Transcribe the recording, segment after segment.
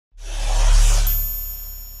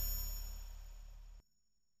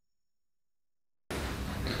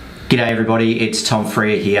G'day everybody, it's Tom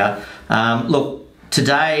Freer here. Look,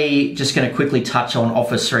 today just going to quickly touch on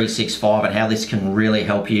Office 365 and how this can really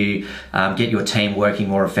help you get your team working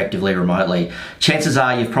more effectively remotely. Chances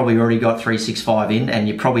are you've probably already got 365 in and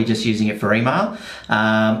you're probably just using it for email.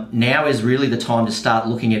 Now is really the time to start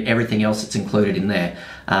looking at everything else that's included in there.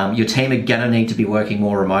 Your team are going to need to be working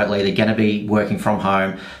more remotely. They're going to be working from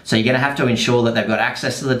home. So you're going to have to ensure that they've got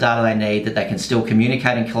access to the data they need, that they can still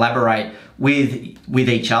communicate and collaborate with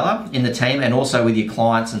each other in the team and also with your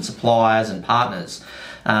clients and suppliers and partners.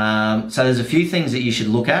 So there's a few things that you should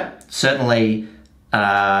look at. Certainly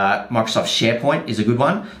Microsoft SharePoint is a good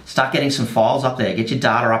one. Start getting some files up there. Get your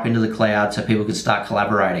data up into the cloud so people can start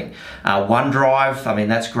collaborating. OneDrive, I mean,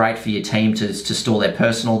 that's great for your team to store their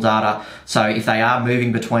personal data. So if they are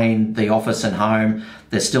moving between the office and home,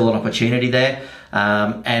 there's still an opportunity there.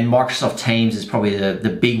 And Microsoft Teams is probably the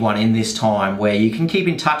big one in this time, where you can keep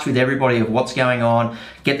in touch with everybody of what's going on,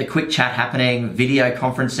 get the quick chat happening, video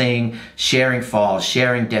conferencing, sharing files,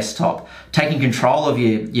 sharing desktop, taking control of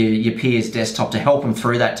your peers' desktop to help them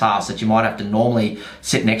through that task that you might have to normally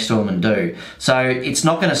sit next to them and do. So it's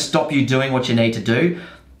not going to stop you doing what you need to do.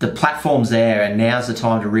 The platform's there, and now's the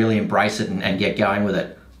time to really embrace it and get going with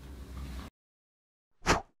it.